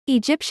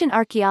Egyptian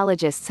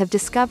archaeologists have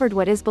discovered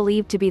what is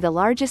believed to be the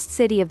largest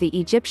city of the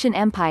Egyptian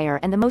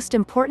Empire and the most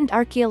important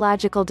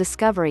archaeological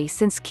discovery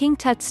since King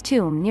Tut's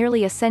tomb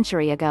nearly a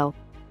century ago.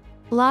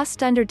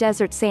 Lost under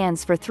desert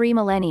sands for 3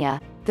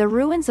 millennia, the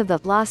ruins of the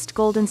Lost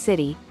Golden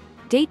City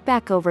date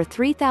back over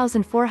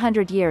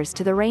 3,400 years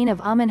to the reign of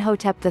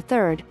Amenhotep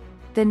III,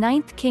 the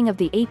 9th king of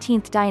the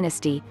 18th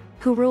dynasty,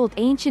 who ruled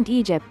ancient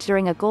Egypt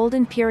during a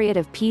golden period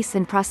of peace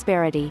and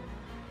prosperity.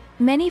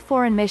 Many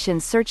foreign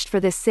missions searched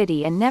for this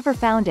city and never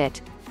found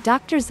it,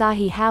 Dr.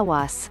 Zahi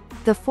Hawass,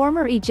 the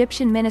former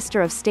Egyptian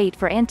Minister of State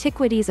for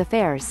Antiquities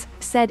Affairs,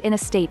 said in a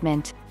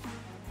statement.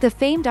 The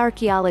famed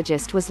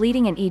archaeologist was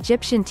leading an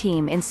Egyptian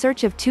team in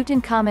search of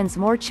Tutankhamun's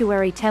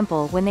mortuary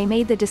temple when they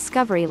made the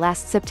discovery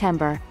last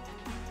September.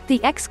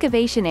 The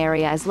excavation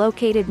area is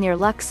located near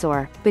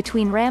Luxor,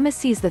 between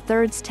Rameses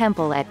III's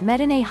temple at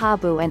Medinet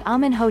Habu and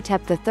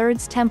Amenhotep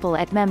III's temple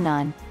at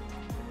Memnon.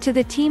 To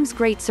the team's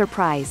great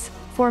surprise,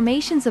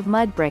 formations of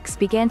mud bricks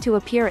began to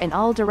appear in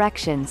all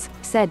directions,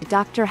 said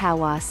Dr.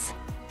 Hawass.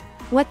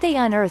 What they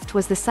unearthed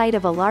was the site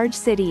of a large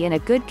city in a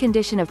good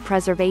condition of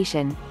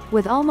preservation,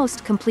 with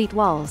almost complete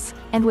walls,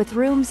 and with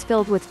rooms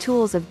filled with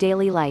tools of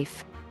daily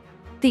life.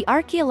 The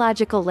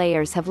archaeological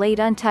layers have laid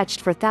untouched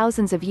for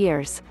thousands of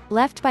years,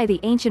 left by the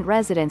ancient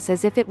residents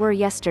as if it were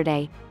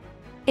yesterday.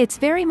 It's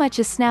very much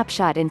a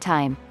snapshot in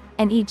time,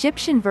 an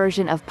Egyptian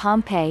version of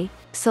Pompeii,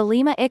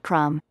 Salima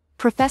Ikram,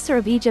 professor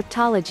of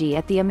Egyptology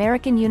at the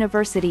American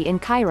University in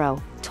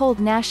Cairo, told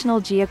National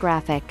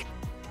Geographic.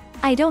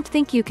 I don't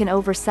think you can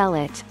oversell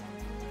it.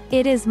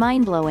 It is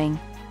mind-blowing.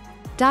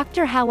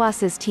 Dr.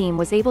 Hawass's team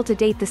was able to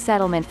date the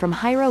settlement from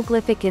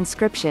hieroglyphic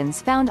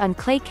inscriptions found on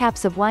clay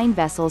caps of wine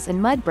vessels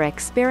and mud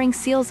bricks bearing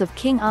seals of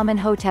King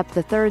Amenhotep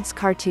III's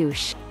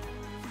cartouche.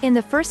 In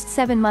the first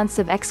 7 months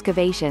of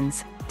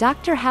excavations,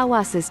 Dr.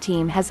 Hawass's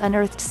team has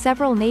unearthed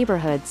several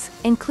neighborhoods,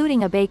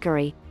 including a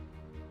bakery.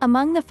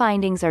 Among the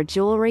findings are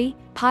jewelry,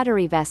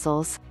 pottery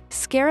vessels,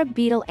 scarab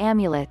beetle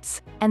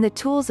amulets, and the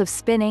tools of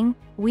spinning,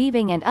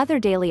 weaving and other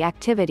daily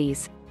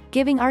activities,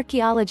 giving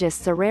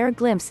archaeologists a rare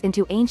glimpse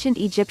into ancient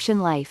Egyptian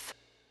life.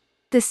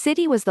 The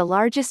city was the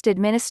largest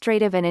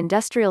administrative and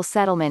industrial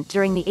settlement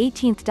during the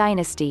 18th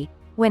dynasty,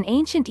 when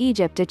ancient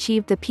Egypt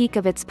achieved the peak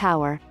of its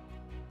power.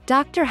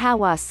 Dr.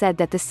 Hawass said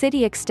that the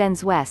city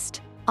extends west,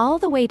 all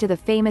the way to the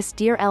famous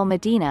Deir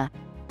el-Medina,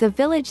 the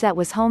village that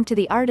was home to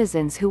the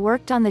artisans who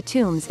worked on the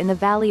tombs in the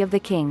Valley of the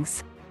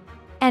Kings.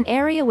 An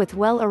area with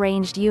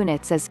well-arranged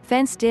units is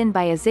fenced in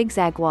by a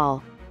zigzag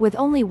wall, with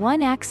only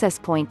one access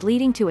point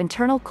leading to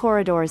internal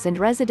corridors and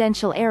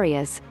residential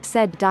areas,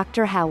 said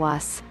Dr.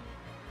 Hawass.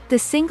 The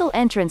single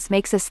entrance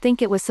makes us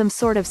think it was some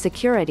sort of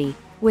security,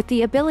 with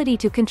the ability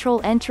to control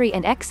entry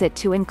and exit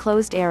to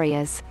enclosed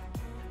areas.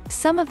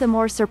 Some of the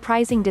more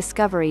surprising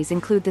discoveries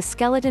include the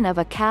skeleton of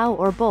a cow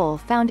or bull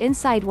found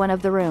inside one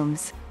of the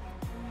rooms.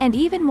 And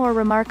even more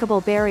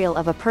remarkable burial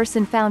of a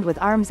person found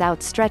with arms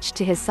outstretched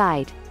to his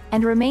side,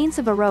 and remains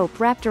of a rope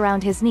wrapped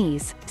around his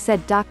knees,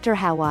 said Dr.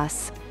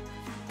 Hawass.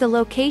 The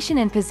location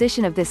and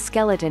position of this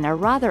skeleton are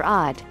rather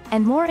odd,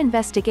 and more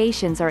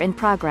investigations are in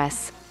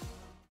progress.